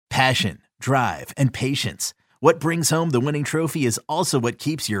Passion, drive, and patience. What brings home the winning trophy is also what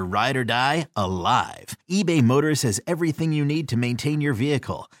keeps your ride or die alive. eBay Motors has everything you need to maintain your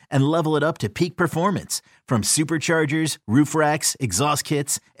vehicle and level it up to peak performance, from superchargers, roof racks, exhaust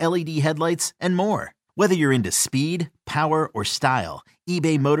kits, LED headlights, and more. Whether you're into speed, power, or style,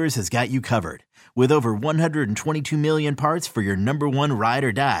 eBay Motors has got you covered. With over 122 million parts for your number one ride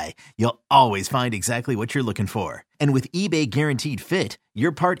or die, you'll always find exactly what you're looking for. And with eBay Guaranteed Fit,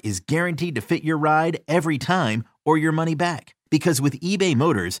 your part is guaranteed to fit your ride every time or your money back. Because with eBay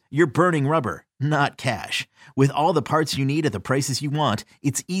Motors, you're burning rubber, not cash. With all the parts you need at the prices you want,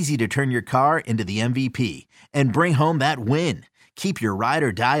 it's easy to turn your car into the MVP and bring home that win. Keep your ride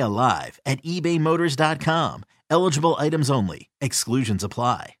or die alive at ebaymotors.com. Eligible items only. Exclusions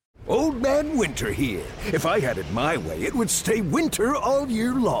apply. Old Man Winter here. If I had it my way, it would stay winter all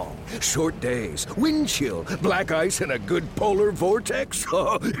year long. Short days, wind chill, black ice, and a good polar vortex.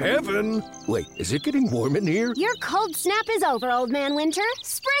 Oh, heaven. Wait, is it getting warm in here? Your cold snap is over, Old Man Winter.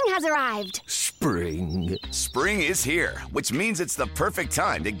 Spring has arrived. Spring. Spring is here, which means it's the perfect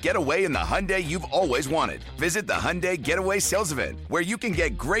time to get away in the Hyundai you've always wanted. Visit the Hyundai Getaway Sales Event, where you can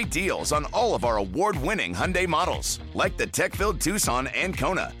get great deals on all of our award-winning Hyundai models, like the tech-filled Tucson and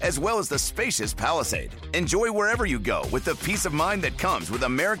Kona, as well as the spacious Palisade. Enjoy wherever you go with the peace of mind that comes with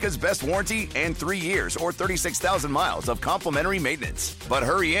America's best warranty and 3 years or 36,000 miles of complimentary maintenance. But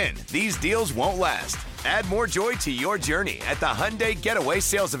hurry in, these deals won't last. Add more joy to your journey at the Hyundai Getaway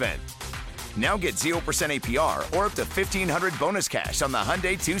Sales Event. Now get 0% APR or up to $1,500 bonus cash on the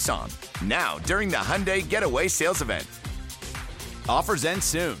Hyundai Tucson. Now, during the Hyundai Getaway Sales Event. Offers end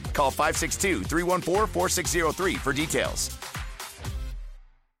soon. Call 562-314-4603 for details.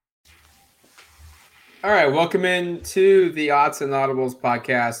 All right, welcome into the Odds and Audibles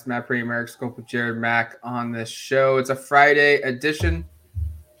podcast. Matt Prehm, Eric Scope with Jared Mack on this show. It's a Friday edition.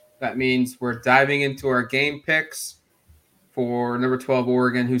 That means we're diving into our game picks for number 12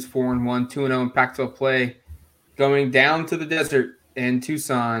 Oregon, who's 4-1, 2-0 in Pac-12 play, going down to the desert in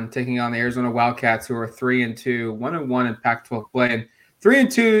Tucson, taking on the Arizona Wildcats, who are 3-2, 1-1 in Pac-12 play. And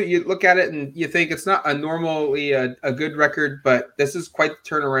 3-2, you look at it and you think it's not normally a good record, but this is quite the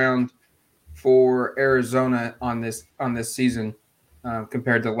turnaround for Arizona on this season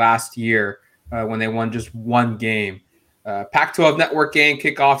compared to last year when they won just one game. Pac-12 network game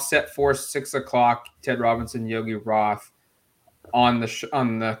kickoff set for 6 o'clock. Ted Robinson, Yogi Roth on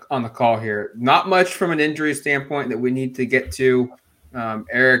the call here. Not much from an injury standpoint that we need to get to.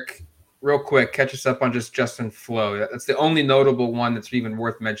 Eric, real quick, catch us up on just Justin Flowe. That's the only notable one that's even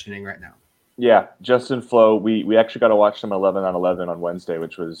worth mentioning right now. Yeah, Justin Flowe, we actually got to watch some 11 on 11 on Wednesday,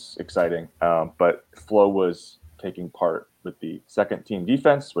 which was exciting. But Flowe was taking part with the second team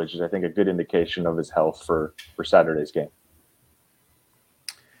defense, which is, I think, a good indication of his health for Saturday's game.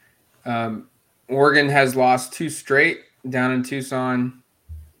 Oregon has lost 2 straight down in Tucson.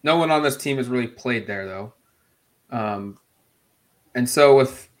 No one on this team has really played there, though. And so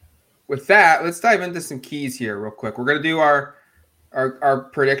with that, let's dive into some keys here real quick. We're going to do our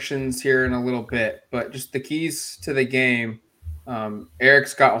predictions here in a little bit, but just the keys to the game.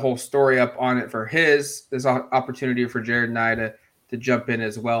 Eric's got a whole story up on it for his. There's an opportunity for Jared and I to jump in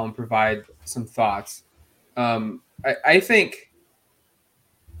as well and provide some thoughts. I think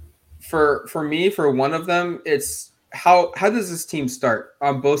for me, for one of them, it's how does this team start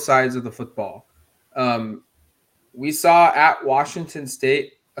on both sides of the football? We saw at Washington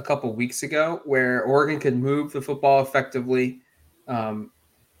State a couple weeks ago where Oregon could move the football effectively.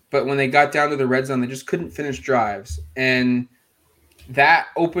 But when they got down to the red zone, they just couldn't finish drives. And that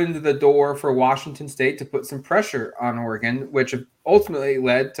opened the door for Washington State to put some pressure on Oregon, which ultimately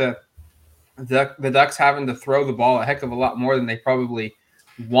led to the Ducks having to throw the ball a heck of a lot more than they probably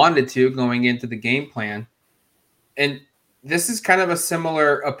wanted to going into the game plan. And this is kind of a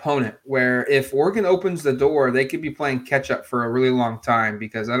similar opponent where if Oregon opens the door, they could be playing catch up for a really long time,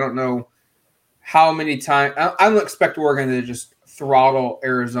 because I don't know how many times I don't expect Oregon to just throttle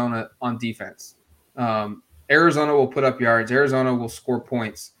Arizona on defense. Arizona will put up yards. Arizona will score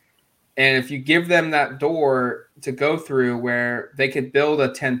points. And if you give them that door to go through where they could build a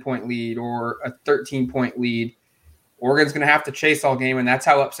 10-point lead or a 13-point lead, Oregon's going to have to chase all game, and that's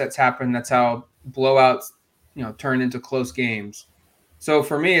how upsets happen. That's how blowouts, turn into close games. So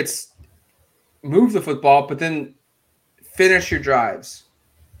for me, it's move the football, but then finish your drives.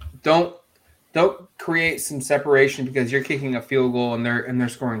 Don't create some separation because you're kicking a field goal and they're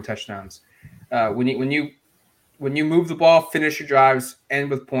scoring touchdowns. When you move the ball, finish your drives, end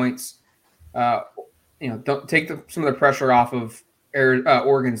with points. Don't take some of the pressure off of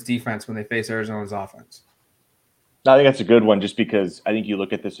Oregon's defense when they face Arizona's offense. I think that's a good one, just because I think you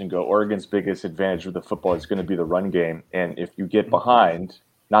look at this and go, Oregon's biggest advantage with the football is going to be the run game, and if you get behind,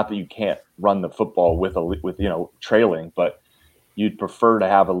 not that you can't run the football with trailing, but you'd prefer to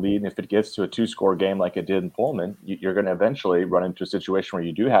have a lead. And if it gets to a 2-score game like it did in Pullman, you're going to eventually run into a situation where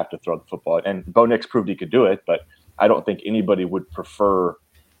you do have to throw the football. And Bo Nix proved he could do it, but I don't think anybody would prefer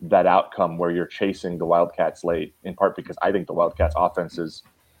that outcome where you're chasing the Wildcats late, in part because I think the Wildcats offense is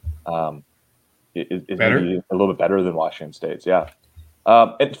maybe a little bit better than Washington State's. Yeah.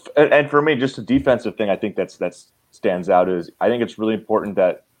 And for me, just a defensive thing, I think that stands out is I think it's really important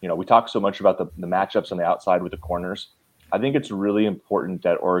that, we talk so much about the matchups on the outside with the corners. I think it's really important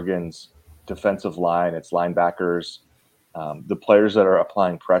that Oregon's defensive line, its linebackers, the players that are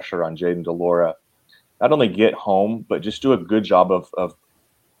applying pressure on Jayden de Laura, not only get home, but just do a good job of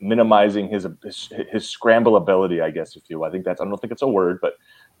minimizing his scramble ability, I guess, if you will. I don't think it's a word, but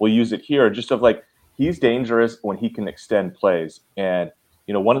we'll use it here, just of like, he's dangerous when he can extend plays. And,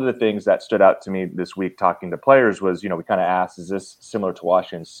 one of the things that stood out to me this week talking to players was, we kind of asked, is this similar to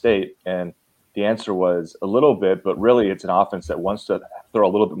Washington State? And the answer was a little bit, but really it's an offense that wants to throw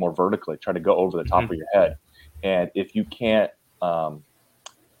a little bit more vertically, try to go over the top of your head. And if you can't,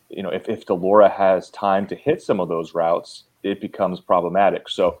 if de Laura has time to hit some of those routes, it becomes problematic.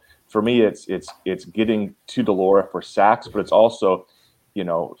 So for me, it's getting to de Laura for sacks, but it's also,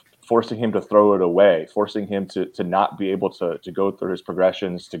 forcing him to throw it away, forcing him to not be able to go through his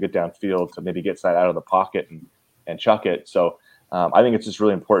progressions, to get downfield, to maybe get side out of the pocket and chuck it. So I think it's just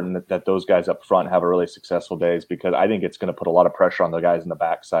really important that those guys up front have a really successful days, because I think it's going to put a lot of pressure on the guys in the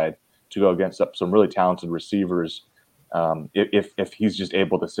backside to go against some really talented receivers. If he's just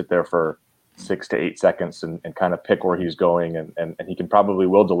able to sit there for 6 to 8 seconds and kind of pick where he's going, and he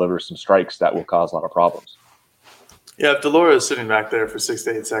will deliver some strikes that will cause a lot of problems. Yeah, if de Laura is sitting back there for 6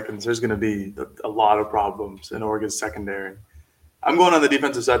 to 8 seconds, there's going to be a lot of problems in Oregon's secondary. I'm going on the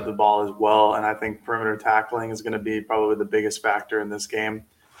defensive side of the ball as well, and I think perimeter tackling is going to be probably the biggest factor in this game.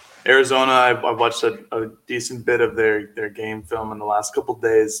 Arizona, I've watched a decent bit of their game film in the last couple of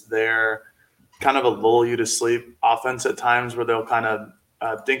days. They're kind of a lull you to sleep offense at times, where they'll kind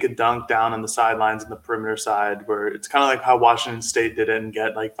of dink and dunk down on the sidelines and the perimeter side, where it's kind of like how Washington State did it and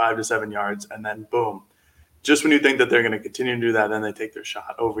get like 5 to 7 yards, and then boom. Just when you think that they're going to continue to do that, then they take their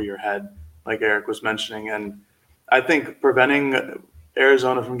shot over your head, like Eric was mentioning. And I think preventing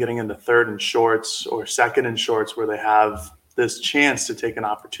Arizona from getting into 3rd and shorts or 2nd and shorts, where they have this chance to take an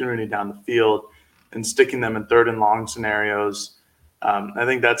opportunity down the field, and sticking them in 3rd and long scenarios, I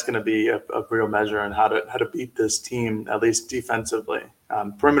think that's going to be a real measure on how to beat this team, at least defensively.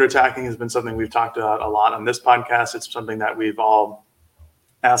 Perimeter attacking has been something we've talked about a lot on this podcast. It's something that we've all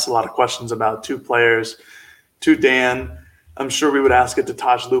asked a lot of questions about to players, to Dan. I'm sure we would ask it to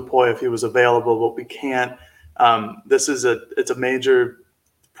Taj Lupoy if he was available, but we can't. It's a major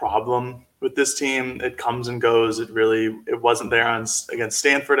problem with this team. It comes and goes. It wasn't there against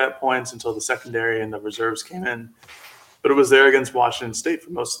Stanford at points until the secondary and the reserves came in, but it was there against Washington State for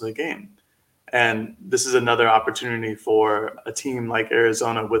most of the game. And this is another opportunity for a team like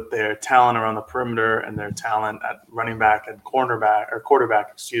Arizona, with their talent around the perimeter and their talent at running back and quarterback,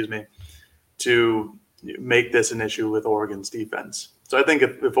 to make this an issue with Oregon's defense. So I think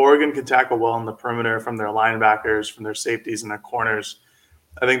if Oregon can tackle well in the perimeter from their linebackers, from their safeties and their corners,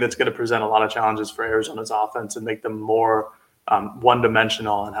 I think that's going to present a lot of challenges for Arizona's offense and make them more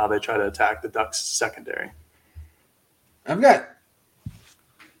one-dimensional in how they try to attack the Ducks' secondary. I've got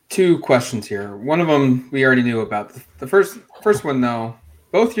 2 questions here. One of them we already knew about. The first one, though,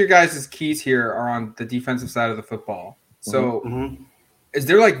 both your guys' keys here are on the defensive side of the football. So is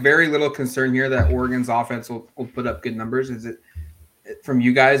there like very little concern here that Oregon's offense will put up good numbers? Is it from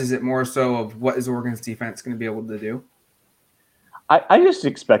you guys? Is it more so of what is Oregon's defense going to be able to do? I just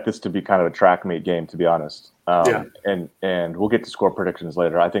expect this to be kind of a track meet game, to be honest. And we'll get to score predictions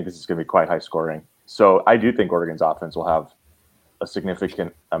later. I think this is going to be quite high scoring. So I do think Oregon's offense will have a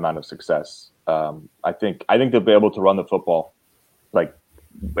significant amount of success. I think they'll be able to run the football,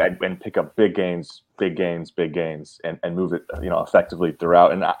 and pick up big gains, and move it, effectively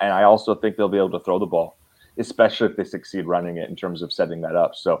throughout. And I also think they'll be able to throw the ball, especially if they succeed running it in terms of setting that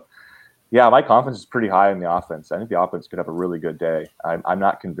up. So, yeah, my confidence is pretty high in the offense. I think the offense could have a really good day. I'm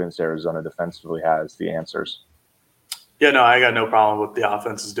not convinced Arizona defensively has the answers. Yeah, no, I got no problem with what the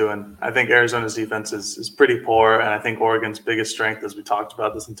offense is doing. I think Arizona's defense is pretty poor, and I think Oregon's biggest strength, as we talked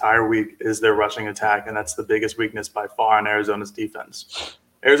about this entire week, is their rushing attack, and that's the biggest weakness by far in Arizona's defense.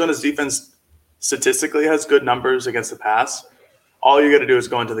 Arizona's defense statistically has good numbers against the pass, all you got to do is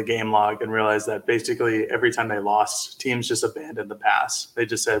go into the game log and realize that basically every time they lost, teams just abandoned the pass. They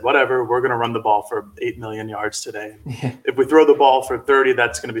just said, whatever, we're going to run the ball for 8 million yards today. Yeah. If we throw the ball for 30,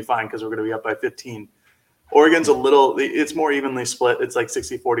 that's going to be fine because we're going to be up by 15. Oregon's it's more evenly split. It's like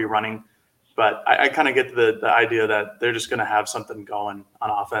 60-40 running. But I kind of get the idea that they're just going to have something going on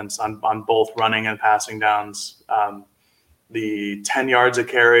offense on both running and passing downs. The 10 yards a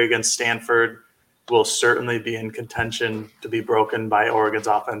carry against Stanford will certainly be in contention to be broken by Oregon's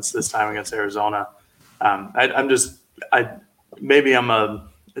offense this time against Arizona. Maybe I'm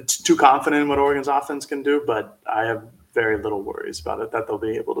too confident in what Oregon's offense can do, but I have very little worries about it, that they'll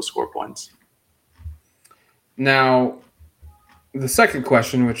be able to score points. Now, the second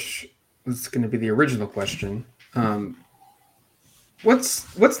question, which is going to be the original question, what's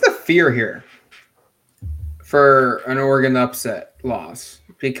the fear here for an Oregon upset loss?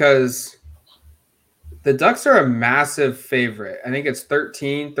 Because the Ducks are a massive favorite. I think it's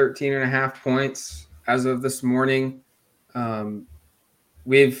 13 and a half points as of this morning.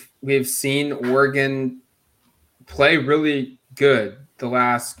 We've seen Oregon play really good the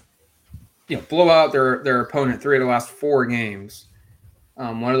last, blow out their opponent 3 of the last 4 games.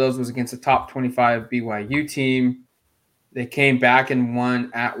 One of those was against a top 25 BYU team. They came back and won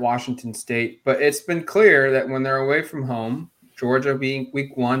at Washington State, but it's been clear that when they're away from home, Georgia being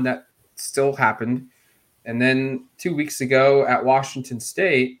week 1, that still happened. And then 2 weeks ago at Washington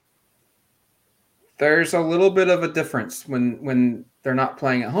State, there's a little bit of a difference when they're not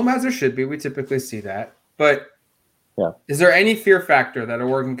playing at home, as there should be. We typically see that. But yeah, is there any fear factor that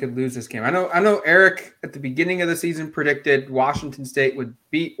Oregon could lose this game? I know Eric at the beginning of the season predicted Washington State would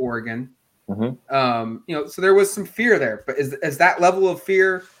beat Oregon. Mm-hmm. So there was some fear there. But is that level of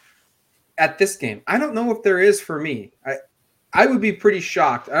fear at this game? I don't know if there is for me. I would be pretty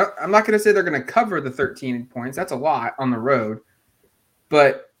shocked. I'm not going to say they're going to cover the 13 points. That's a lot on the road.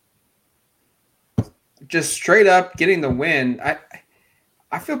 But just straight up getting the win,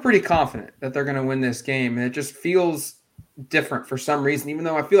 I feel pretty confident that they're going to win this game. And it just feels different for some reason, even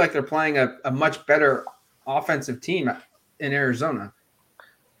though I feel like they're playing a much better offensive team in Arizona.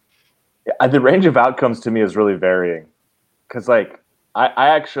 Yeah, the range of outcomes to me is really varying. Because, I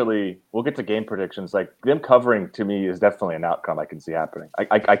actually, we'll get to game predictions. Them covering to me is definitely an outcome I can see happening.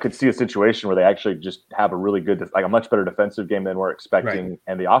 I could see a situation where they actually just have a really good, a much better defensive game than we're expecting. Right.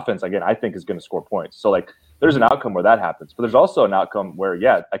 And the offense, again, I think is going to score points. So there's an outcome where that happens, but there's also an outcome where,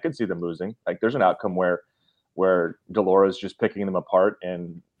 I could see them losing. There's an outcome where Delora is just picking them apart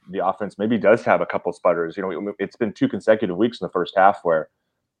and the offense maybe does have a couple sputters. It's been 2 consecutive weeks in the first half where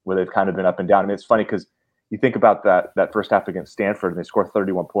they've kind of been up and down. I mean, it's funny because you think about that first half against Stanford and they score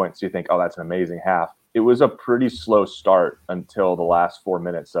 31 points. So you think, oh, that's an amazing half. It was a pretty slow start until the last 4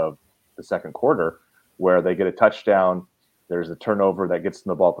 minutes of the second quarter where they get a touchdown. There's a turnover that gets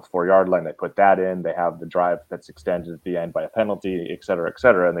them the ball at the 4-yard line. They put that in. They have the drive that's extended at the end by a penalty, et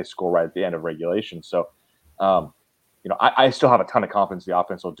cetera, and they score right at the end of regulation. So, I still have a ton of confidence the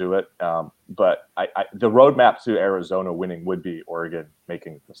offense will do it. But the roadmap to Arizona winning would be Oregon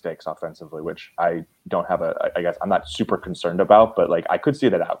making mistakes offensively, which I don't have I guess I'm not super concerned about, but I could see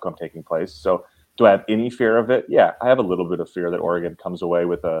that outcome taking place. So do I have any fear of it? Yeah, I have a little bit of fear that Oregon comes away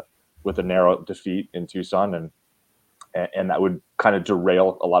with a narrow defeat in Tucson and that would kind of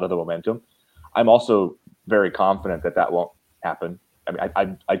derail a lot of the momentum. I'm also very confident that won't happen. I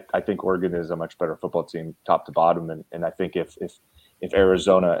mean, I think Oregon is a much better football team, top to bottom, and I think if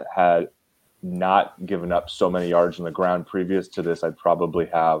Arizona had not given up so many yards on the ground previous to this, I'd probably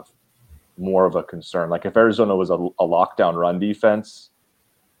have more of a concern. If Arizona was a lockdown run defense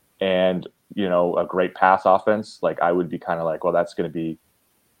and a great pass offense, I would be kind of well, that's going to be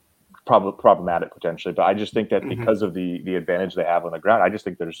problematic potentially. But I just think that because of the advantage they have on the ground, I just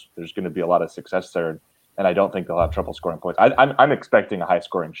think there's going to be a lot of success there. And I don't think they'll have trouble scoring points. I'm expecting a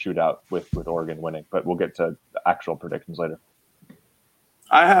high-scoring shootout with Oregon winning, but we'll get to the actual predictions later.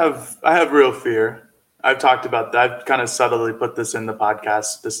 I have real fear. I've talked about that. I've kind of subtly put this in the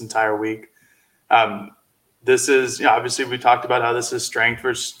podcast this entire week. This is obviously we talked about how this is strength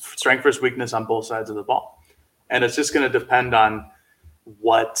versus weakness on both sides of the ball, and it's just going to depend on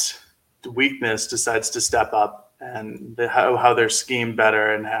what weakness decides to step up and how they're schemed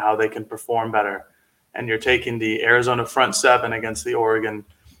better and how they can perform better. And you're taking the Arizona front 7 against the Oregon,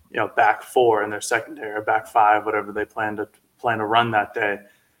 back 4 in their secondary or back 5, whatever they plan to run that day.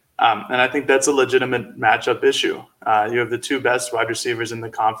 And I think that's a legitimate matchup issue. You have the 2 best wide receivers in the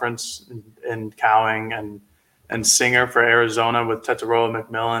conference in Cowing and Singer for Arizona, with Tetaroa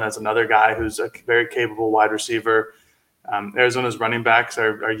McMillan as another guy who's a very capable wide receiver. Arizona's running backs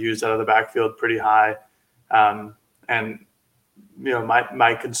are used out of the backfield pretty high. And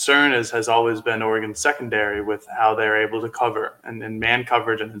my concern has always been Oregon's secondary with how they're able to cover and man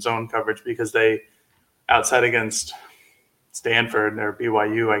coverage and zone coverage, because they, outside against Stanford or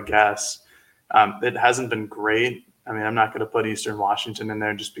BYU, I guess, it hasn't been great. I mean, I'm not going to put Eastern Washington in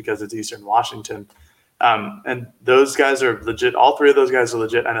there just because it's Eastern Washington. And those guys are legit. All three of those guys are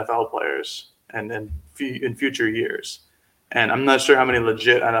legit NFL players and in future years. And I'm not sure how many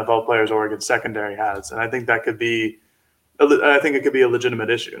legit NFL players Oregon secondary has. And I think that could be it could be a legitimate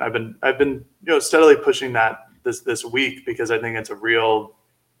issue. And I've been steadily pushing that this week, because I think it's a real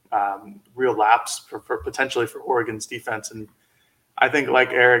lapse for potentially for Oregon's defense. And I think, like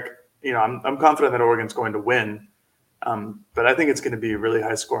Eric, I'm confident that Oregon's going to win, but I think it's going to be a really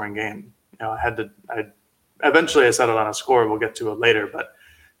high scoring game. Eventually I settled on a score. We'll get to it later, but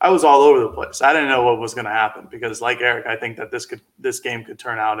I was all over the place. I didn't know what was going to happen, because, like Eric, I think that this game could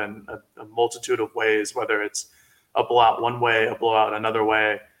turn out in a multitude of ways, whether it's a blowout one way, a blowout another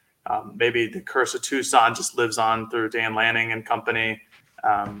way. Maybe the curse of Tucson just lives on through Dan Lanning and company.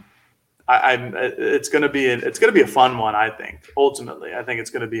 It's going to be a fun one. I think ultimately, I think it's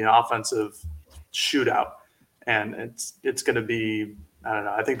going to be an offensive shootout, and it's going to be, I don't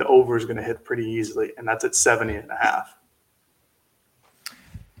know. I think the over is going to hit pretty easily, and that's at 70.5.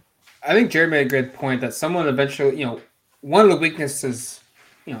 I think Jared made a good point that someone eventually, one of the weaknesses,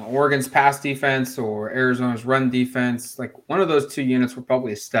 Oregon's pass defense or Arizona's run defense, like one of those two units will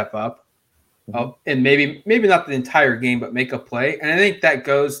probably step up, and maybe not the entire game, but make a play. And I think that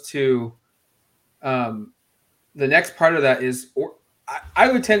goes to the next part of that is,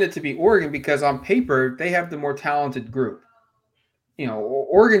 I would tend it to be Oregon, because on paper they have the more talented group.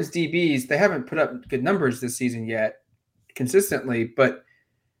 Oregon's DBs, they haven't put up good numbers this season yet consistently, but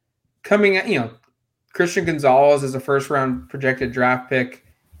coming at, Christian Gonzalez is a first-round projected draft pick.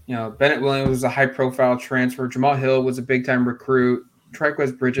 Bennett Williams was a high-profile transfer. Jamal Hill was a big-time recruit.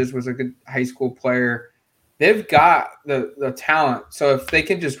 Triquez Bridges was a good high school player. They've got the talent. So if they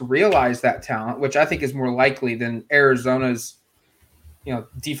can just realize that talent, which I think is more likely than Arizona's,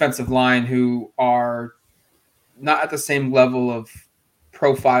 defensive line, who are not at the same level of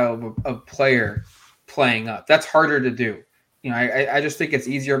profile of player playing up. That's harder to do. I just think it's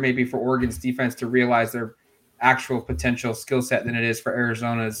easier maybe for Oregon's defense to realize their actual potential skill set than it is for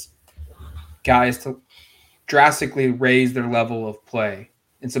Arizona's guys to drastically raise their level of play.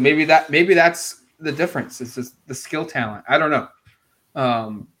 And so maybe that's the difference. It's just the skill talent. I don't know.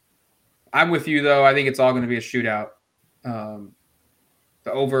 I'm with you though. I think it's all going to be a shootout.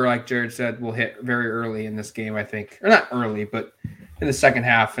 The over, like Jared said, will hit very early in this game, I think. Or not early, but in the second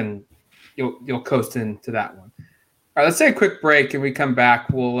half, and you'll coast into that one. All right, let's take a quick break, and we come back.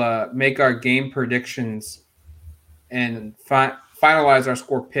 We'll make our game predictions and finalize our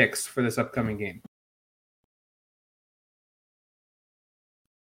score picks for this upcoming game.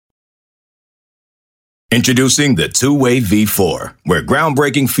 Introducing the Two-Way V4, where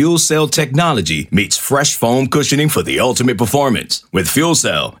groundbreaking fuel cell technology meets fresh foam cushioning for the ultimate performance. With Fuel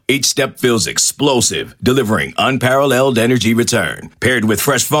Cell, each step feels explosive, delivering unparalleled energy return. Paired with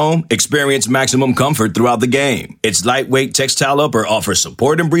fresh foam, experience maximum comfort throughout the game. Its lightweight textile upper offers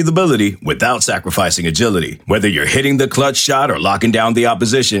support and breathability without sacrificing agility. Whether you're hitting the clutch shot or locking down the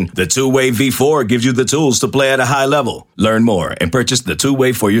opposition, the Two-Way V4 gives you the tools to play at a high level. Learn more and purchase the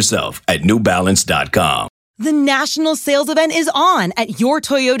Two-Way for yourself at newbalance.com. The national sales event is on at your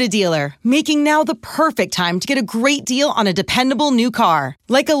Toyota dealer, making now the perfect time to get a great deal on a dependable new car.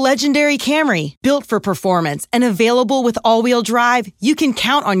 Like a legendary Camry, built for performance and available with all-wheel drive, you can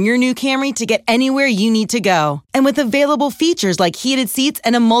count on your new Camry to get anywhere you need to go. And with available features like heated seats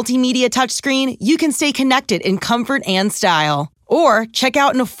and a multimedia touchscreen, you can stay connected in comfort and style. Or check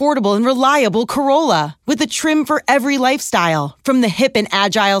out an affordable and reliable Corolla with a trim for every lifestyle, from the hip and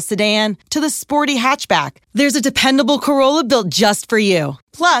agile sedan to the sporty hatchback. There's a dependable Corolla built just for you.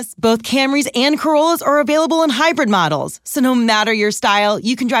 Plus, both Camrys and Corollas are available in hybrid models, so no matter your style,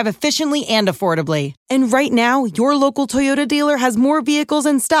 you can drive efficiently and affordably. And right now, your local Toyota dealer has more vehicles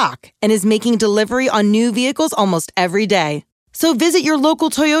in stock and is making delivery on new vehicles almost every day. So visit your local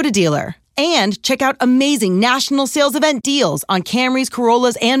Toyota dealer. And check out amazing national sales event deals on Camrys,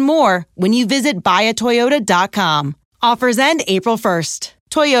 Corollas, and more when you visit buyatoyota.com. Offers end April 1st.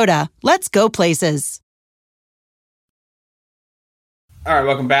 Toyota, let's go places. All right,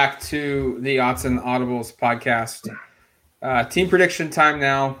 welcome back to the Odds and Audibles podcast. Team prediction time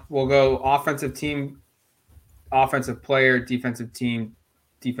now. We'll go offensive team, offensive player, defensive team,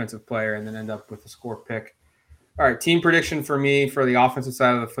 defensive player, and then end up with a score pick. All right, team prediction for me for the offensive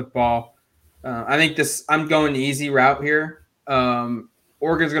side of the football. I think I'm going easy route here.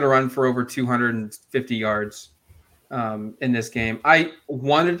 Oregon's going to run for over 250 yards. in this game. I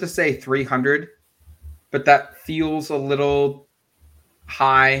wanted to say 300, but that feels a little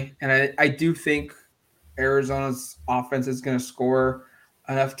high. And I do think Arizona's offense is going to score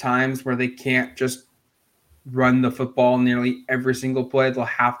enough times where they can't just run the football nearly every single play. They'll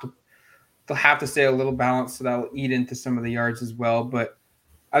have to stay a little balanced, so that'll eat into some of the yards as well. But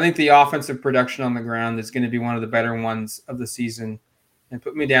I think the offensive production on the ground is going to be one of the better ones of the season. And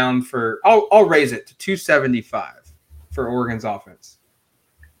put me down for I'll raise it to 275 for Oregon's offense.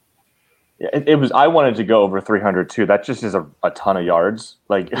 Yeah, it was. I wanted to go over 300 too. That just is a ton of yards.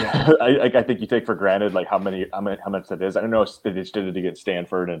 Like, yeah. I think you take for granted like how much that is. I don't know if they just did it against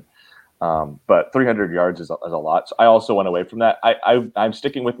Stanford, and but 300 yards is a lot. So I also went away from that. I'm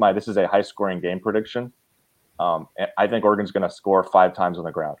sticking with this is a high scoring game prediction. I think Oregon's going to score 5 times on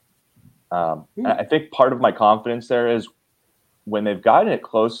the ground. And I think part of my confidence there is when they've gotten it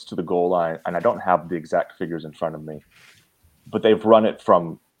close to the goal line, and I don't have the exact figures in front of me, but they've run it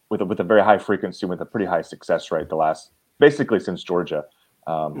with a very high frequency, with a pretty high success rate basically since Georgia,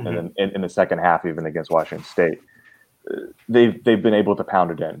 and then in the second half, even against Washington State, they've been able to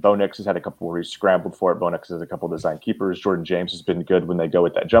pound it in. Bo Nix has had a couple where he's scrambled for it. Bo Nix has a couple of design keepers. Jordan James has been good when they go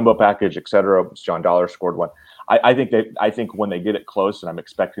with that jumbo package, etc. John Dollar scored one. I think when they get it close, and I'm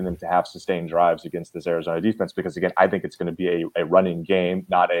expecting them to have sustained drives against this Arizona defense, because again, I think it's going to be a running game,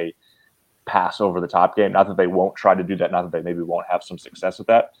 not a pass over the top game. Not that they won't try to do that, not that they maybe won't have some success with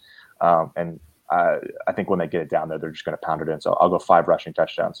that. And I think when they get it down there, they're just going to pound it in. So I'll go 5 rushing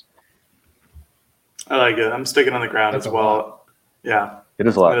touchdowns. I like it. I'm sticking on the ground as well. Yeah, it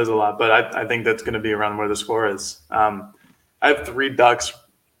is a lot. It is a lot, but I think that's going to be around where the score is. I have 3 Ducks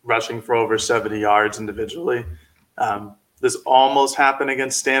rushing for over 70 yards individually. This almost happened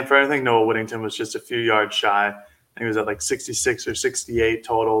against Stanford. I think Noah Whittington was just a few yards shy. I think he was at like 66 or 68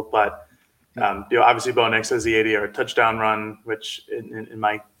 total, but obviously Bo Nix has the 80-yard touchdown run, which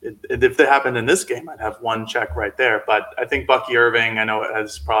if that happened in this game, I'd have 1 check right there. But I think Bucky Irving, I know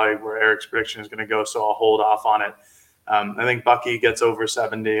that's probably where Eric's prediction is going to go, so I'll hold off on it. I think Bucky gets over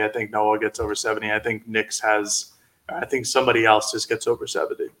 70. I think Noah gets over 70. I think I think somebody else just gets over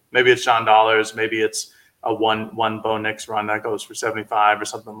 70. Maybe it's Sean Dollars. Maybe it's a one Bo Nix run that goes for 75 or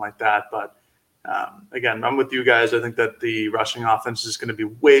something like that. But again, I'm with you guys. I think that the rushing offense is going to be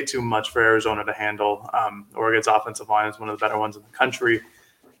way too much for Arizona to handle. Oregon's offensive line is one of the better ones in the country.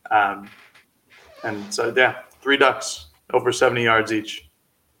 And so, 3 Ducks, over 70 yards each.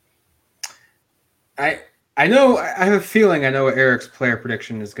 I know, I have a feeling I know what Eric's player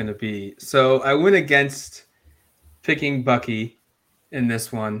prediction is going to be. So I went against picking Bucky in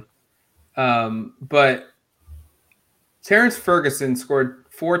this one. But Terrence Ferguson scored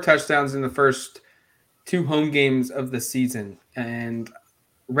 4 touchdowns in the first 2 home games of the season, and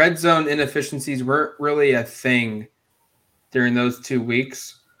red zone inefficiencies weren't really a thing during those 2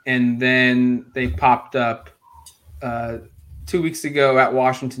 weeks. And then they popped up 2 weeks ago at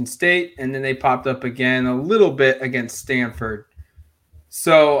Washington State, and then they popped up again a little bit against Stanford.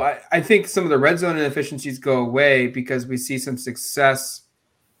 So I think some of the red zone inefficiencies go away because we see some success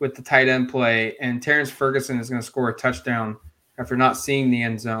with the tight end play, and Terrence Ferguson is going to score a touchdown after not seeing the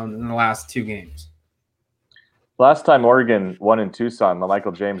end zone in the last 2 games. Last time Oregon won in Tucson,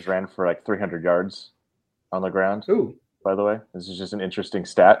 Michael James ran for like 300 yards on the ground. Ooh. By the way, this is just an interesting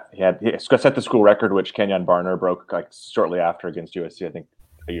stat. He set the school record, which Kenyon Barner broke like shortly after against USC, I think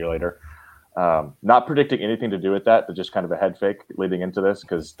a year later. Not predicting anything to do with that, but just kind of a head fake leading into this,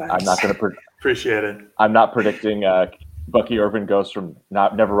 because I'm not going to appreciate it. I'm not predicting Bucky Irvin goes from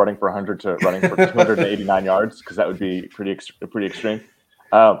never running for 100 to running for 289 yards, because that would be pretty extreme.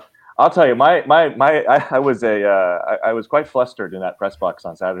 I'll tell you, I was quite flustered in that press box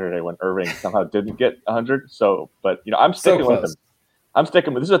on Saturday when Irving somehow didn't get 100. So, but I'm sticking with him. I'm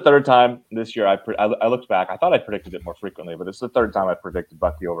sticking with. This is the 3rd time this year I looked back. I thought I predicted it more frequently, but this is the 3rd time I predicted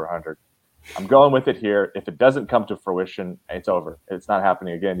Bucky over 100. I'm going with it here. If it doesn't come to fruition, it's over. It's not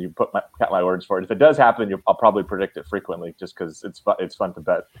happening again. You got my words for it. If it does happen, I'll probably predict it frequently, just because it's fun to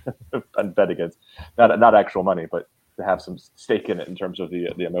bet against. Not actual money, but to have some stake in it in terms of the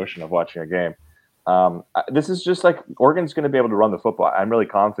emotion of watching a game. This is just like Oregon's going to be able to run the football. I'm really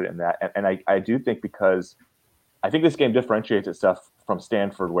confident in that, and I do think, because I think this game differentiates itself from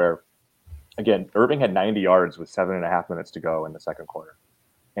Stanford, where again Irving had 90 yards with 7.5 minutes to go in the second quarter.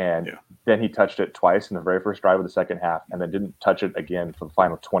 And then he touched it twice in the very first drive of the second half, and then didn't touch it again for the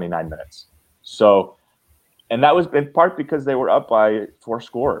final 29 minutes. So, and that was in part because they were up by 4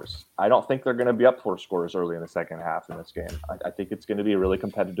 scores. I don't think they're going to be up 4 scores early in the second half in this game. I think it's going to be a really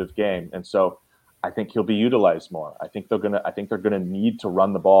competitive game, and so I think he'll be utilized more. I think they're going to need to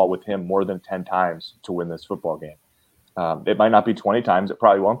run the ball with him more than 10 times to win this football game. It might not be 20 times. It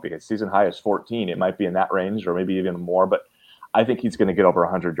probably won't be. His season high is 14. It might be in that range or maybe even more. But I think he's going to get over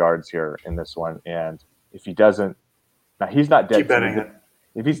 100 yards here in this one. And if he doesn't, now he's not dead. Keep betting it.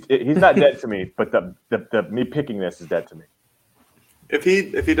 If he's not dead to me, but the me picking this is dead to me. If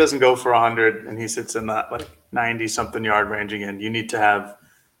he doesn't go for 100 and he sits in that like 90 something yard range again, you need to have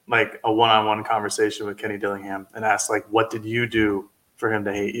like a one-on-one conversation with Kenny Dillingham and ask like, what did you do for him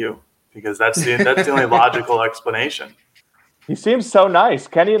to hate you? Because that's the only logical explanation. He seems so nice.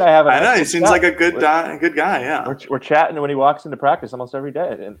 Kenny and I have. I know he seems like a good guy. Yeah, we're chatting when he walks into practice almost every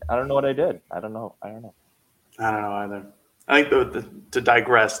day, and I don't know what I did. I don't know either. I think to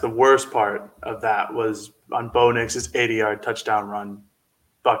digress, the worst part of that was on Bo Nix's 80-yard touchdown run.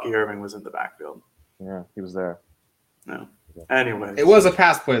 Bucky Irving was in the backfield. Yeah, he was there. No. Anyway, it was a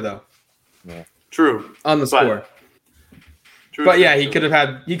pass play though. Yeah. True. On the score. But yeah, he could have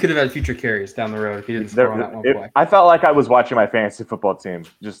had future carries down the road if he didn't score on that one play. I felt like I was watching my fantasy football team,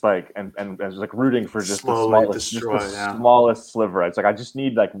 just like and I was like rooting for just the smallest sliver. It's like I just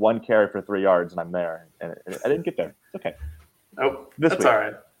need like one carry for 3 yards and I'm there. And I didn't get there. It's okay. Nope. That's all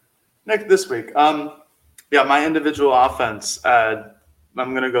right. This week. My individual offense. I'm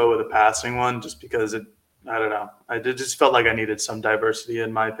gonna go with a passing one just because I don't know. I just felt like I needed some diversity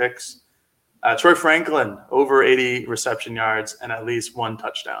in my picks. Troy Franklin, over 80 reception yards and at least one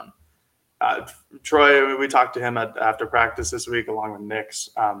touchdown. Troy, we talked to him after practice this week along with Nix.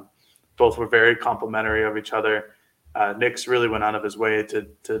 Both were very complimentary of each other. Nix really went out of his way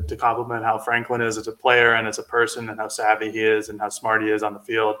to compliment how Franklin is as a player and as a person and how savvy he is and how smart he is on the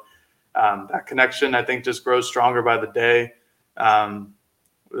field. That connection, I think, just grows stronger by the day.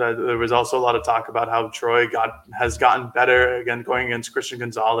 There was also a lot of talk about how Troy has gotten better, again, going against Christian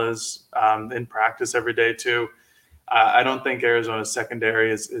Gonzalez in practice every day too. I don't think Arizona's secondary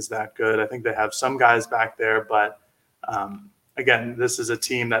is that good. I think they have some guys back there, but again, this is a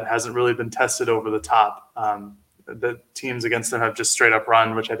team that hasn't really been tested over the top. The teams against them have just straight up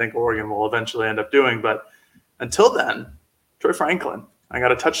run, which I think Oregon will eventually end up doing. But until then, Troy Franklin, I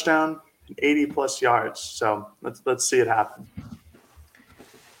got a touchdown and 80+ yards. So let's see it happen.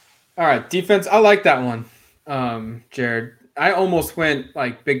 All right, defense. I like that one, Jared. I almost went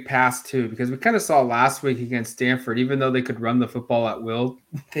like big pass too because we kind of saw last week against Stanford. Even though they could run the football at will,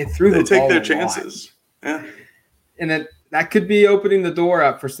 they take their chances. Yeah, and that could be opening the door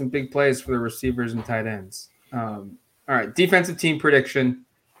up for some big plays for the receivers and tight ends. All right, defensive team prediction.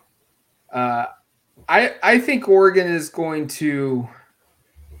 I think Oregon is going to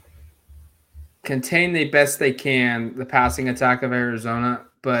contain the best they can the passing attack of Arizona,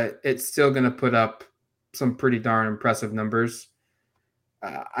 but it's still going to put up some pretty darn impressive numbers.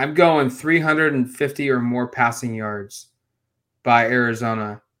 I'm going 350 or more passing yards by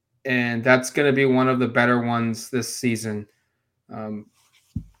Arizona, and that's going to be one of the better ones this season.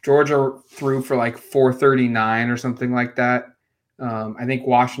 Georgia threw for like 439 or something like that. I think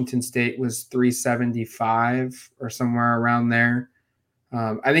Washington State was 375 or somewhere around there.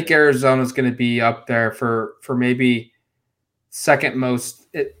 I think Arizona's going to be up there for maybe second most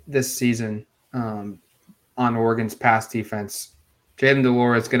this season on Oregon's pass defense. Jalen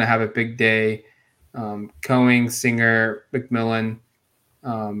DeLora is going to have a big day. Coing, Singer, McMillan,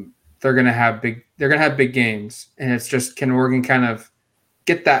 they're going to have big games, and it's just, can Oregon kind of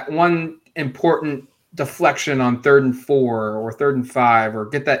get that one important deflection on 3rd and 4 or 3rd and 5, or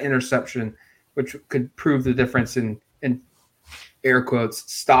get that interception, which could prove the difference in air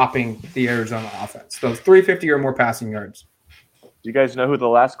quotes stopping the Arizona offense. So 350 or more passing yards. Do you guys know who the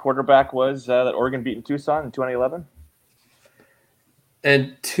last quarterback was that Oregon beat in Tucson in 2011?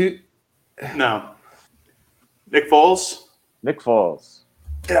 No. Nick Foles? Nick Foles.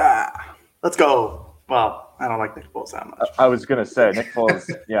 Yeah. Let's go. Well, I don't like Nick Foles that much. I was going to say, Nick Foles,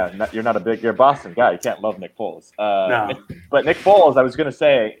 you're a Boston guy. You can't love Nick Foles. No. But Nick Foles, I was going to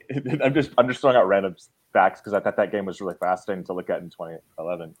say, I'm just throwing out random facts because I thought that game was really fascinating to look at in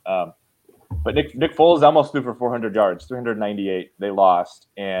 2011. But Nick Foles almost threw for 400 yards, 398. They lost,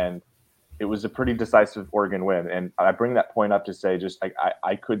 and it was a pretty decisive Oregon win. And I bring that point up to say, just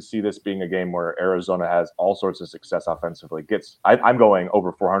I could see this being a game where Arizona has all sorts of success offensively. I'm going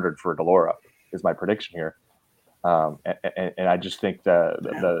over 400 for DeLora is my prediction here. And I just think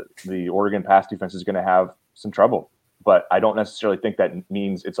the Oregon pass defense is going to have some trouble. But I don't necessarily think that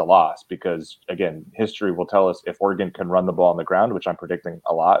means it's a loss because, again, history will tell us if Oregon can run the ball on the ground, which I'm predicting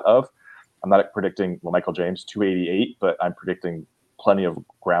a lot of. I'm not predicting Michael James 288, but I'm predicting plenty of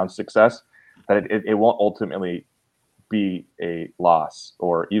ground success, that it won't ultimately be a loss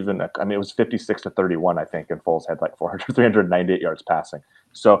or even, it was 56-31, I think, and Foles had like 398 yards passing.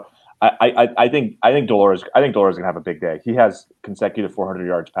 So I think Delores is gonna have a big day. He has consecutive 400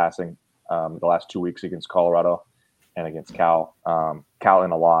 yards passing the last 2 weeks against Colorado and against Cal. Cal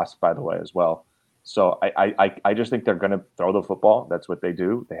in a loss, by the way, as well. So I just think they're going to throw the football. That's what they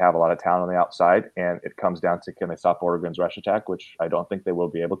do. They have a lot of talent on the outside, and it comes down to can they stop Oregon's rush attack, which I don't think they will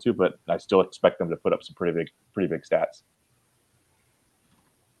be able to, but I still expect them to put up some pretty big stats.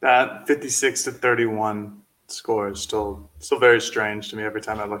 That 56-31 score is still very strange to me every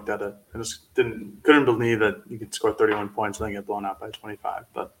time I looked at it. I just couldn't believe that you could score 31 points and then get blown out by 25.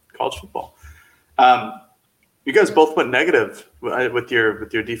 But college football. You guys both went negative with your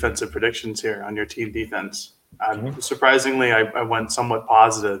defensive predictions here on your team defense. Surprisingly, I went somewhat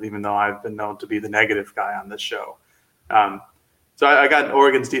positive, even though I've been known to be the negative guy on this show. So I got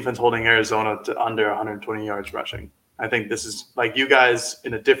Oregon's defense holding Arizona to under 120 yards rushing. I think this is like you guys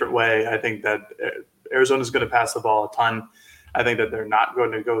in a different way. I think that Arizona is going to pass the ball a ton. I think that they're not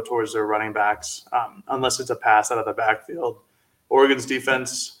going to go towards their running backs unless it's a pass out of the backfield. Oregon's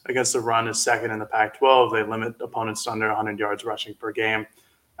defense against the run is second in the Pac-12. They limit opponents to under 100 yards rushing per game.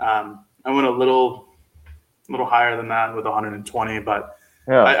 I went a little higher than that with 120, but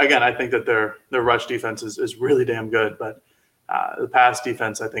I think that their rush defense is really damn good. But the pass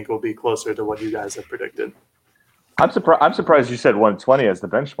defense, I think, will be closer to what you guys have predicted. I'm surprised you said 120 as the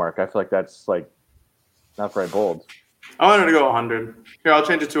benchmark. I feel like that's like not very bold. I wanted to go 100. Here, I'll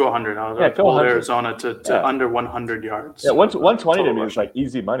change it to 100. I'll pull Arizona to under 100 yards. Yeah, 120 to me is like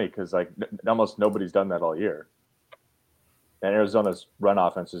easy money because like almost nobody's done that all year. And Arizona's run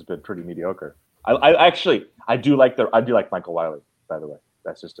offense has been pretty mediocre. I do like Michael Wiley, by the way.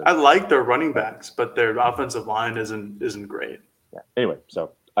 That's just I like their running backs, but their offensive line isn't great. Yeah. Anyway,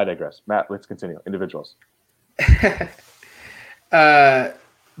 so I digress. Matt, let's continue. Individuals.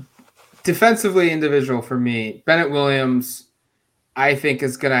 Defensively individual for me, Bennett Williams, I think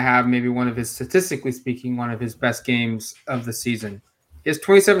is going to have maybe statistically speaking, one of his best games of the season. He has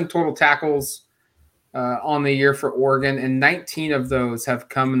 27 total tackles on the year for Oregon, and 19 of those have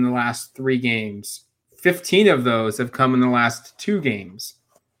come in the last 3 games. 15 of those have come in the last 2 games.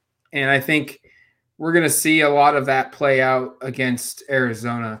 And I think we're going to see a lot of that play out against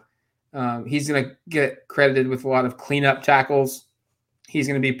Arizona. He's going to get credited with a lot of cleanup tackles. He's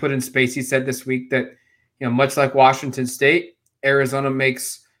going to be put in space. He said this week that, much like Washington State, Arizona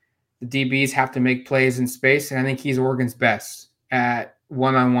makes the DBs have to make plays in space. And I think he's Oregon's best at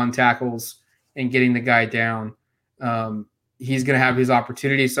one-on-one tackles and getting the guy down. He's going to have his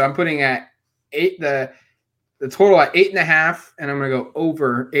opportunity. So I'm putting at the total at 8.5, and I'm going to go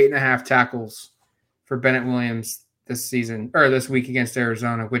over 8.5 tackles for Bennett Williams this season or this week against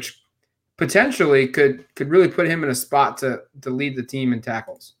Arizona, which potentially could really put him in a spot to lead the team in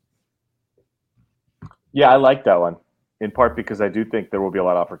tackles. Yeah, I like that one, in part because I do think there will be a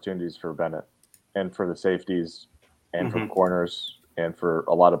lot of opportunities for Bennett and for the safeties and for corners and for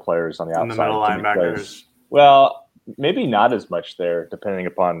a lot of players on the outside. And the middle linebackers. Well, maybe not as much there, depending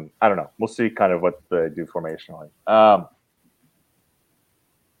upon – I don't know. We'll see kind of what they do formationally. I'm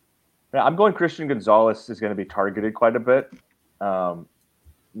going Christian Gonzalez is going to be targeted quite a bit.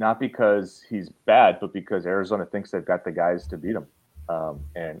 Not because he's bad, but because Arizona thinks they've got the guys to beat him.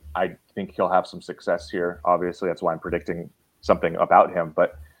 And I think he'll have some success here. Obviously, that's why I'm predicting something about him.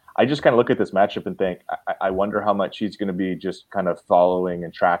 But I just kind of look at this matchup and think, I wonder how much he's going to be just kind of following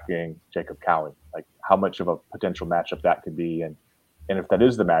and tracking Jacob Cowan. Like how much of a potential matchup that could be. And if that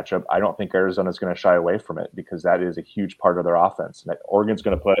is the matchup, I don't think Arizona's going to shy away from it because that is a huge part of their offense. And Oregon's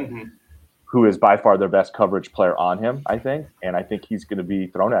going to put who is by far their best coverage player on him, I think. And I think he's going to be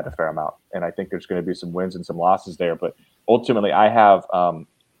thrown at a fair amount. And I think there's going to be some wins and some losses there. But ultimately, I have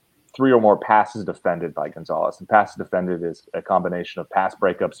 3 or more passes defended by Gonzalez. And passes defended is a combination of pass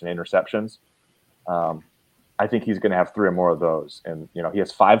breakups and interceptions. I think he's going to have 3 or more of those. And, he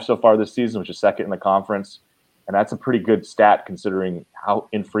has 5 so far this season, which is second in the conference. And that's a pretty good stat considering how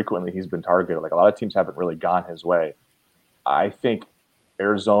infrequently he's been targeted. Like a lot of teams haven't really gone his way. I think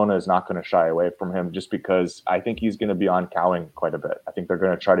Arizona is not going to shy away from him just because I think he's going to be on Cowing quite a bit. I think they're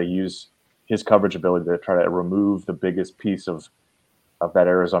going to try to use his coverage ability to try to remove the biggest piece of that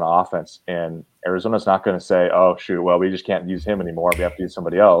Arizona offense. And Arizona's not going to say, oh, shoot, well, we just can't use him anymore. We have to use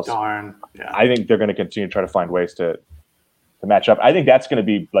somebody else. Darn. Yeah. I think they're going to continue to try to find ways to match up. I think that's going to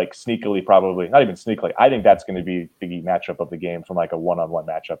be like sneakily, probably not even sneakily. I think that's going to be the matchup of the game from like a one-on-one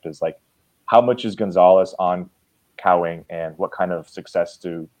matchup is like how much is Gonzalez on Cowing and what kind of success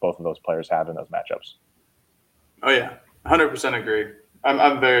do both of those players have in those matchups? Oh yeah, 100% agree.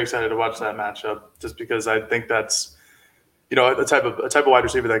 I'm very excited to watch that matchup just because I think that's a type of wide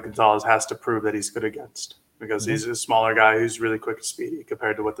receiver that Gonzalez has to prove that he's good against. because he's a smaller guy who's really quick and speedy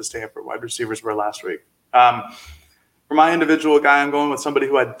compared to what the Stanford wide receivers were last week. For my individual guy, I'm going with somebody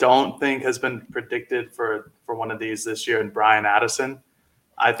who I don't think has been predicted for one of these this year, and Brian Addison.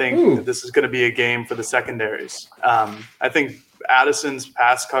 I think that this is going to be a game for the secondaries. I think Addison's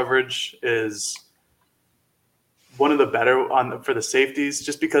pass coverage is one of the better for the safeties,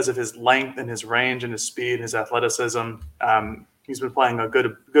 just because of his length and his range and his speed and his athleticism. He's been playing a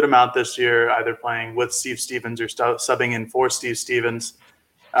good amount this year, either playing with Steve Stevens or subbing in for Steve Stevens.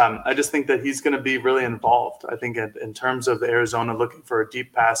 I just think that he's going to be really involved. I think in terms of Arizona looking for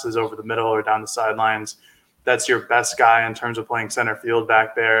deep passes over the middle or down the sidelines, that's your best guy in terms of playing center field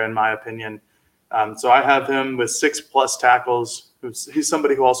back there, in my opinion. So I have him with 6+ tackles. He's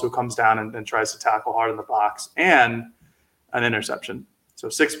somebody who also comes down and tries to tackle hard in the box, and an interception. So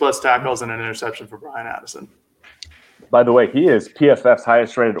 6+ tackles and an interception for Brian Addison. By the way, he is PFF's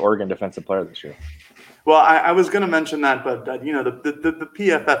highest-rated Oregon defensive player this year. Well, I was going to mention that, but the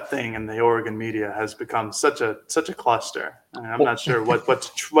PFF thing in the Oregon media has become such a cluster. I'm not sure what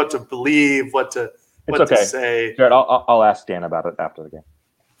to believe, what to say. Jared, I'll ask Dan about it after the game.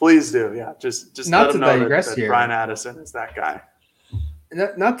 Please do, yeah. Just not let to him know digress that here. Brian Addison is that guy.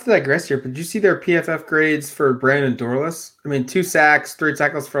 Not to digress here, but did you see their PFF grades for Brandon Dorlus? I mean, 2 sacks, 3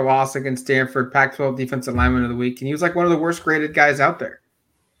 tackles for loss against Stanford, Pac-12 Defensive Lineman of the Week, and he was like one of the worst graded guys out there.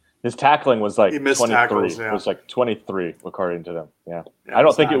 His tackling was like 23. Tackles, yeah. It was like 23 according to them. Yeah, I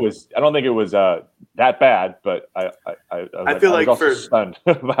don't think it was that bad, but I feel like also stunned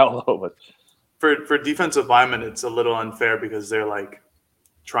about how low it was. For defensive linemen, it's a little unfair because they're like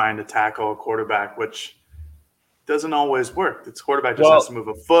trying to tackle a quarterback, which doesn't always work. The quarterback just has to move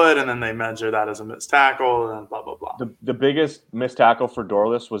a foot, and then they measure that as a missed tackle, and blah, blah, blah. The biggest missed tackle for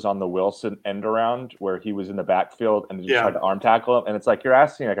Dorlus was on the Wilson end around, where he was in the backfield and just tried to arm tackle him. And it's like you're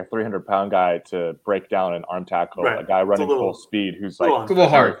asking like a 300-pound guy to break down an arm tackle, a guy running full speed who's like a little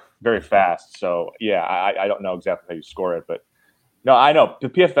hard, very fast. So, yeah, I don't know exactly how you score it, but no, I know. The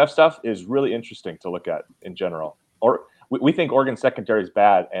PFF stuff is really interesting to look at in general. Or we think Oregon secondary is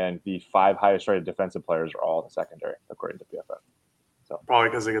bad, and the 5 highest-rated defensive players are all in the secondary, according to PFF. So probably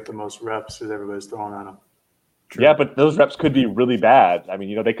because they get the most reps because everybody's throwing at them. True. Yeah, but those reps could be really bad. I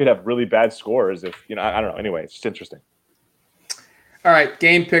mean, they could have really bad scores if, I don't know. Anyway, it's just interesting. All right,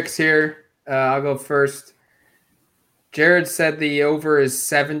 game picks here. I'll go first. Jared said the over is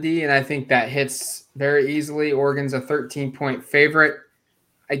 70, and I think that hits very easily. Oregon's a 13-point favorite.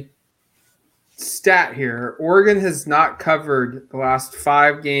 Stat here, Oregon has not covered the last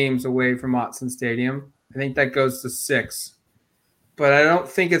 5 games away from Autzen Stadium. I think that goes to 6. But I don't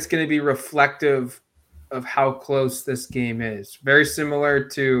think it's going to be reflective of how close this game is. Very similar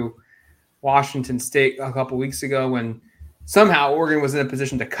to Washington State a couple weeks ago when somehow Oregon was in a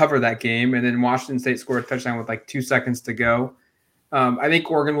position to cover that game, and then Washington State scored a touchdown with like 2 seconds to go. I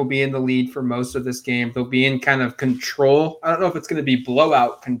think Oregon will be in the lead for most of this game. They'll be in kind of control. I don't know if it's going to be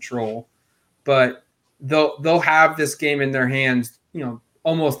blowout control, but they'll have this game in their hands,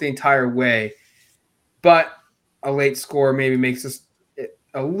 almost the entire way. But a late score maybe makes this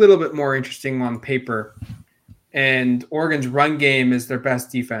a little bit more interesting on paper. And Oregon's run game is their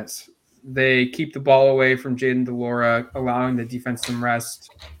best defense. They keep the ball away from Jayden de Laura, allowing the defense some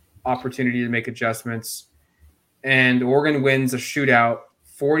rest, opportunity to make adjustments. And Oregon wins a shootout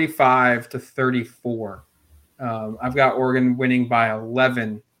 45-34. I've got Oregon winning by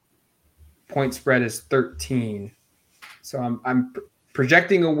 11. Point spread is 13. So I'm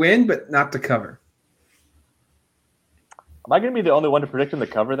projecting a win, but not to cover. Am I going to be the only one to predict them to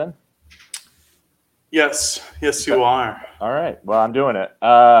cover then? Yes, you are. All right. Well, I'm doing it.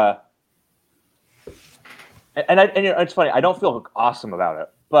 And it's funny. I don't feel awesome about it,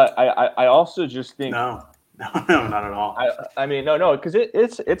 but I also just think no, not at all. I mean, no, because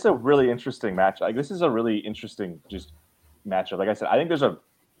it's a really interesting match. Like this is a really interesting just matchup. Like I said, I think there's a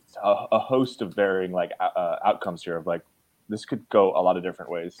host of varying outcomes here. Of like this could go a lot of different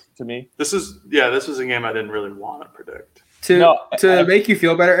ways. To me, this was a game I didn't really want to predict. To make you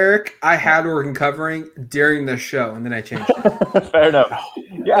feel better, Eric, I had Oregon covering during the show, and then I changed it. Fair enough.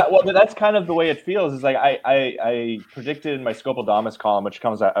 Yeah, well, that's kind of the way it feels. Is like I predicted in my Scopeldamus column, which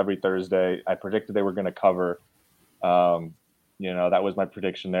comes out every Thursday. I predicted they were going to cover. That was my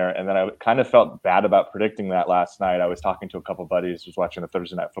prediction there, and then I kind of felt bad about predicting that last night. I was talking to a couple buddies, was watching the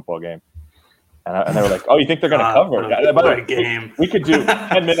Thursday night football game. And they were like, "Oh, you think they're going to cover?" What a game! We could do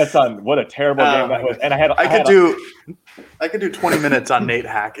 10 minutes on what a terrible game that was. And I could do 20 minutes on Nate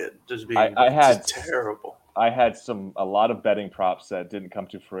Hackett. Just being terrible. I had a lot of betting props that didn't come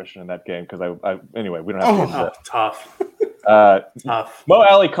to fruition in that game because anyway, we don't have to get into that. Tough. Tough. Mo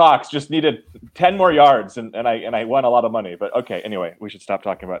Alley Cox just needed 10 more yards and I won a lot of money. But okay, anyway, we should stop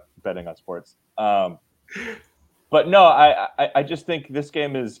talking about betting on sports. But no, I just think this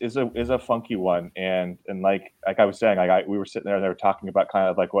game is a funky one, and like I was saying, we were sitting there and they were talking about kind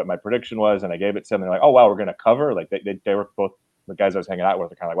of like what my prediction was, and I gave it to them. And they're like, oh wow, we're going to cover. Like they were both the guys I was hanging out with.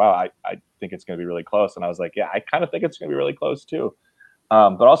 They're kind of like, wow, I think it's going to be really close. And I was like, yeah, I kind of think it's going to be really close too.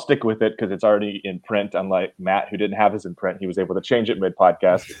 But I'll stick with it because it's already in print. Unlike Matt, who didn't have his in print, he was able to change it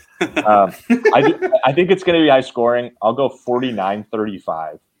mid-podcast. I think it's going to be high scoring. I'll go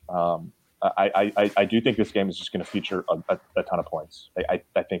 49-35. I do think this game is just going to feature a ton of points. I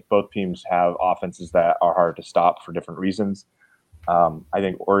think both teams have offenses that are hard to stop for different reasons. I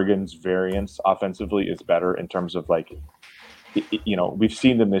think Oregon's variance offensively is better in terms of like, we've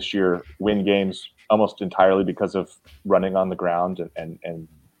seen them this year win games almost entirely because of running on the ground and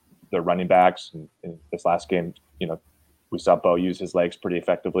their running backs. And in this last game, we saw Bo use his legs pretty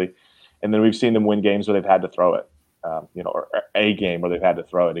effectively. And then we've seen them win games where they've had to throw it. Or a game where they've had to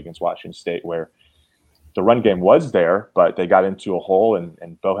throw it against Washington State, where the run game was there, but they got into a hole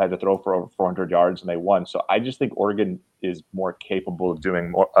and Bo had to throw for over 400 yards and they won. So I just think Oregon is more capable of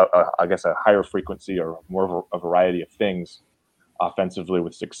doing more, I guess, a higher frequency or more of a variety of things offensively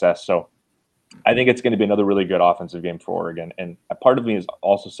with success. So I think it's going to be another really good offensive game for Oregon. And a part of me is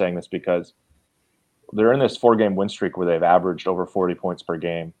also saying this because they're in this 4-game win streak where they've averaged over 40 points per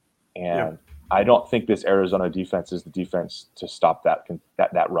game. And I don't think this Arizona defense is the defense to stop that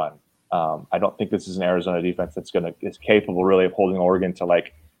run. I don't think this is an Arizona defense is capable really of holding Oregon to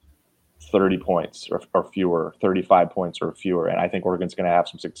like 30 points or fewer, 35 points or fewer. And I think Oregon's going to have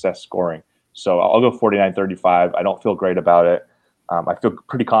some success scoring. So I'll go 49-35. I don't feel great about it. I feel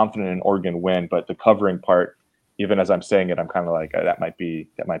pretty confident in Oregon win, but the covering part, even as I'm saying it, I'm kind of like that might be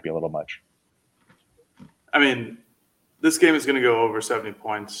a little much. I mean, this game is going to go over 70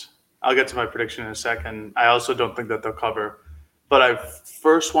 points. I'll get to my prediction in a second. I also don't think that they'll cover. But I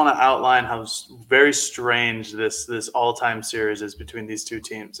first want to outline how very strange this all-time series is between these two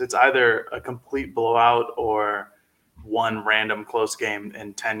teams. It's either a complete blowout or one random close game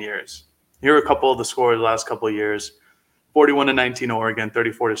in 10 years. Here are a couple of the scores the last couple of years. 41-19 Oregon,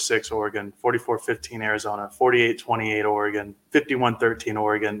 34-6 Oregon, 44-15 Arizona, 48-28 Oregon, 51-13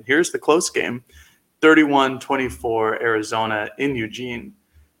 Oregon. Here's the close game, 31-24 Arizona in Eugene.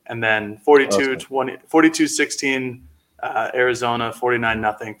 And then 42-16 Arizona,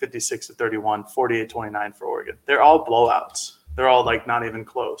 49-0, 56-31, 48-29 for Oregon. They're all blowouts. They're all like not even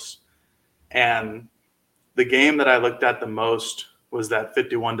close. And the game that I looked at the most was that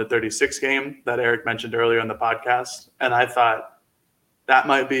 51-36 game that Eric mentioned earlier on the podcast. And I thought that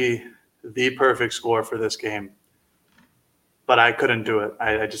might be the perfect score for this game. But I couldn't do it.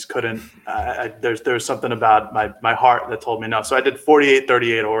 I just couldn't. There's something about my heart that told me no. So I did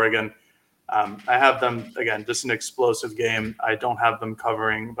 48-38 Oregon. I have them, again, just an explosive game. I don't have them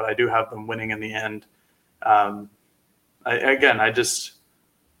covering, but I do have them winning in the end.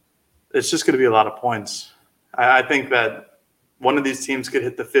 It's just going to be a lot of points. I think that one of these teams could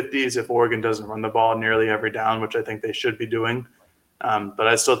hit the 50s if Oregon doesn't run the ball nearly every down, which I think they should be doing. But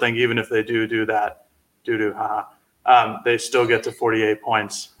I still think even if they do that, they still get to 48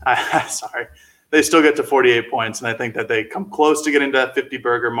 points. Sorry. They still get to 48 points, and I think that they come close to getting to that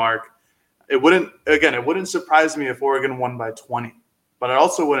 50-burger mark. It wouldn't surprise me if Oregon won by 20, but it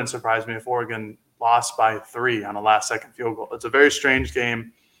also wouldn't surprise me if Oregon lost by 3 on a last-second field goal. It's a very strange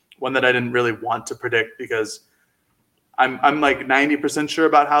game, one that I didn't really want to predict because I'm like 90% sure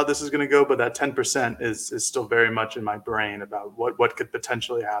about how this is going to go, but that 10% is still very much in my brain about what could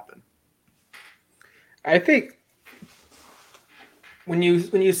potentially happen. I think when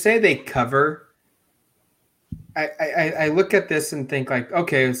you say they cover, I look at this and think like,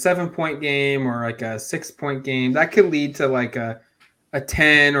 okay, a 7-point game or like a 6-point game that could lead to like a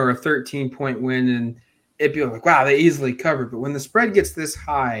 10 or a 13-point win, and it'd be like, wow, they easily covered. But when the spread gets this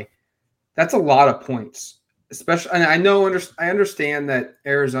high, that's a lot of points. Especially, and I understand that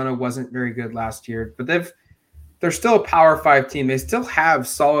Arizona wasn't very good last year, but they're still a Power 5 team. They still have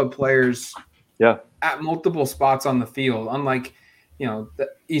solid players, at multiple spots on the field. Unlike, the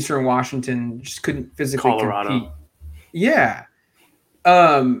Eastern Washington just couldn't physically compete. Yeah,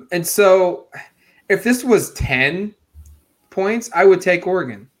 and so if this was 10 points, I would take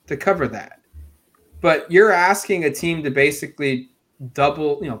Oregon to cover that. But you're asking a team to basically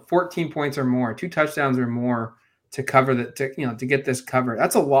double, 14 points or more, 2 touchdowns or more to cover that, to get this covered.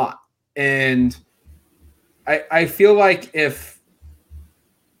 That's a lot. And I feel like if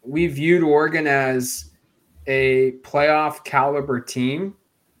we viewed Oregon as a playoff caliber team,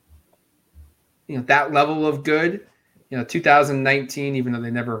 that level of good, 2019, even though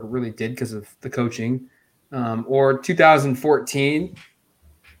they never really did because of the coaching, or 2014,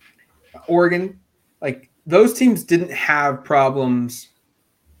 Oregon, like those teams didn't have problems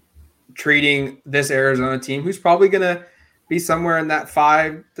treating this Arizona team, who's probably going to be somewhere in that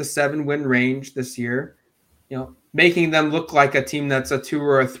 5 to 7 win range this year, making them look like a team that's a 2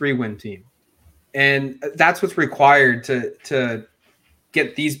 or a 3 win team. And that's what's required to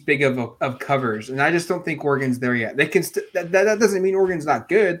get these big of covers. And I just don't think Oregon's there yet. They can that doesn't mean Oregon's not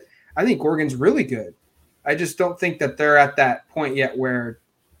good. I think Oregon's really good. I just don't think that they're at that point yet where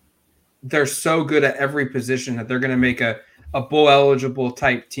they're so good at every position that they're going to make a bowl eligible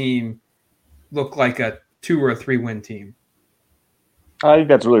type team look like a 2 or a 3 win team. I think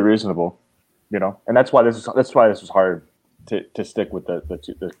that's really reasonable, and that's why this was hard to stick with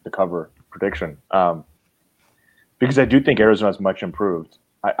the cover prediction, because I do think Arizona's much improved.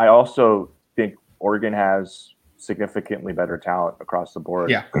 I also think Oregon has significantly better talent across the board.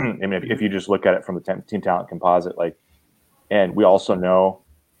 Yeah, I mean, if you just look at it from the team talent composite, and we also know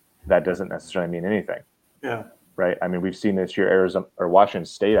that doesn't necessarily mean anything. Yeah. Right. I mean, we've seen this year Arizona or Washington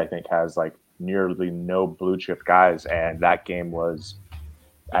State, I think, has nearly no blue chip guys, and that game was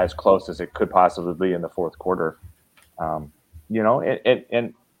as close as it could possibly be in the fourth quarter. And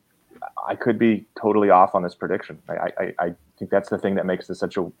I could be totally off on this prediction. I think that's the thing that makes this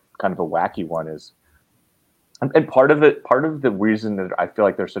such a kind of a wacky one is, and part of the reason that I feel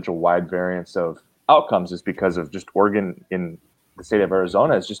like there's such a wide variance of outcomes is because of just Oregon in the state of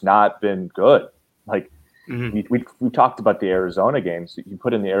Arizona has just not been good. We talked about the Arizona games. You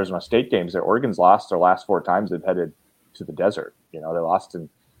put in the Arizona State games that Oregon's lost their last 4 times they've headed to the desert. They lost in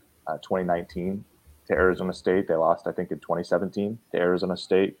 2019 to Arizona State. They lost, I think, in 2017 to Arizona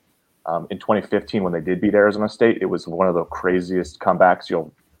State. In 2015, when they did beat Arizona State, it was one of the craziest comebacks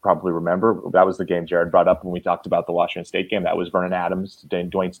you'll probably remember. That was the game Jared brought up when we talked about the Washington State game. That was Vernon Adams to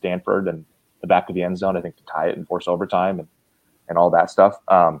Dwayne Stanford and the back of the end zone, I think, to tie it and force overtime and all that stuff.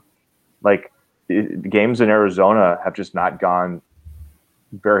 The games in Arizona have just not gone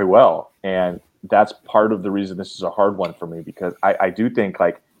very well. And that's part of the reason this is a hard one for me, because I do think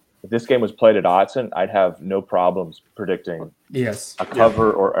if this game was played at Autzen, I'd have no problems predicting a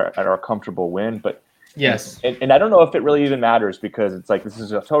cover or a comfortable win. But yes, and I don't know if it really even matters, because it's this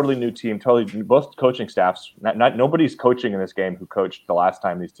is a totally new team, both coaching staffs. Nobody's coaching in this game who coached the last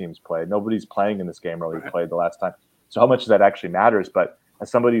time these teams played. Nobody's playing in this game really played the last time. So how much does that actually matters? But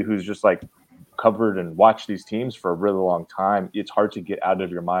as somebody who's just covered and watched these teams for a really long time, it's hard to get out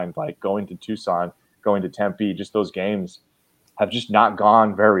of your mind. Going to Tucson, going to Tempe, just those games have just not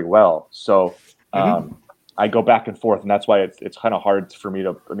gone very well. So I go back and forth, and that's why it's kind of hard for me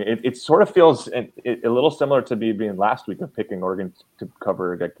to. I mean, it sort of feels a little similar to me being last week of picking Oregon to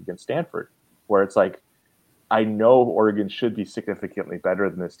cover against Stanford, where it's I know Oregon should be significantly better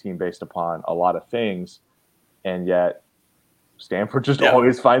than this team based upon a lot of things, and yet Stanford just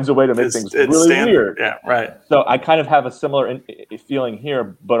always finds a way to make things really weird. Yeah, right. So I kind of have a similar feeling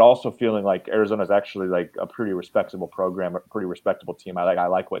here, but also feeling like Arizona is actually a pretty respectable program, a pretty respectable team. I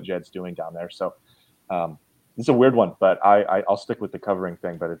like what Jed's doing down there. So it's a weird one, but I'll stick with the covering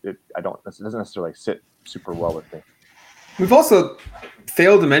thing. But it doesn't necessarily sit super well with me. We've also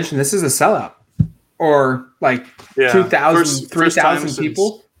failed to mention this is a sellout, or 2,000, 3,000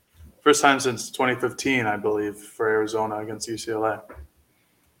 people. First time since 2015, I believe, for Arizona against UCLA.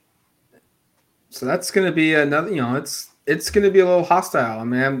 So that's going to be another, it's going to be a little hostile. I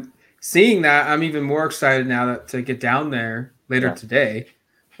mean, I'm seeing that. I'm even more excited now to get down there later today,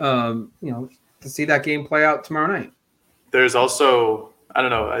 to see that game play out tomorrow night. There's also, I don't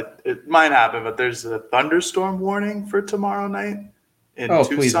know, it might happen, but there's a thunderstorm warning for tomorrow night in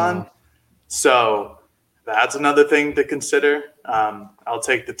Tucson. So that's another thing to consider. I'll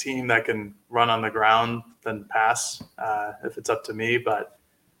take the team that can run on the ground than pass if it's up to me. But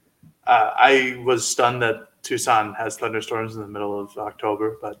I was stunned that Tucson has thunderstorms in the middle of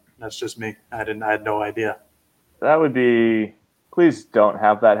October, but that's just me. I had no idea. That would be, please don't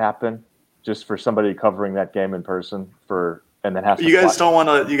have that happen just for somebody covering that game in person and then have to You guys don't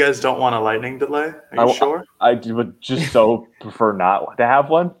want a lightning delay? Are you sure? I would just so prefer not to have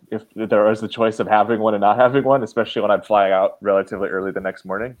one if there is the choice of having one and not having one, especially when I'm flying out relatively early the next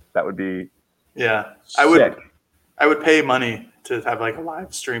morning. That would be sick. I would pay money to have a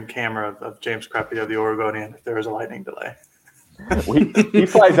live stream camera of James Crepey of the Oregonian if there was a lightning delay. He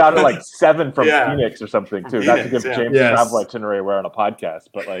flies out at like 7 from Phoenix or something too. Not to give James travel itinerary we're on a podcast,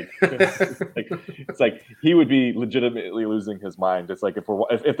 but like, it's like he would be legitimately losing his mind. It's like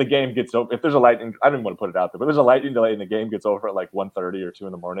if the game gets over, if there's a lightning, I don't even want to put it out there, but there's a lightning delay and the game gets over at like 1:30 or 2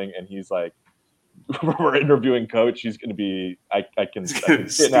 in the morning, and he's like, we're interviewing coach. He's going to be. I can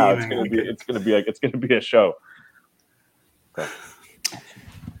sit now. It's going to be a show. Okay.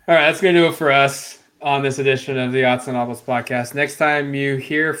 All right, that's going to do it for us on this edition of the Odds and Audibles podcast. Next time you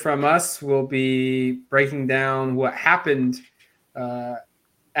hear from us, we'll be breaking down what happened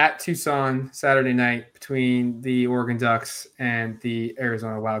at Tucson Saturday night between the Oregon Ducks and the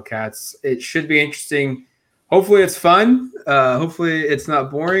Arizona Wildcats. It should be interesting. Hopefully it's fun. Hopefully it's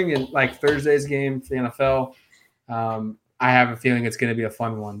not boring. And like Thursday's game for the NFL, I have a feeling it's going to be a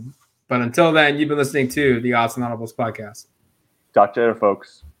fun one. But until then, you've been listening to the Odds and Audibles podcast. Talk to you later,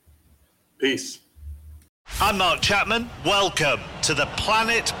 folks. Peace. I'm Mark Chapman. Welcome to the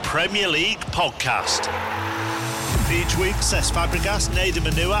Planet Premier League podcast. Each week, Cesc Fabregas, Nader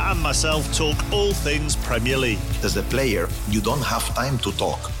Manua and myself talk all things Premier League. As a player, you don't have time to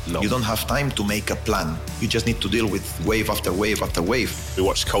talk. No. You don't have time to make a plan. You just need to deal with wave after wave after wave. We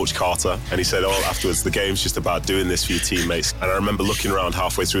watched Coach Carter and he said, afterwards, the game's just about doing this for your teammates. And I remember looking around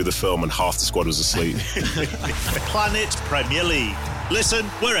halfway through the film and half the squad was asleep. Planet Premier League. Listen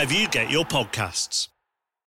wherever you get your podcasts.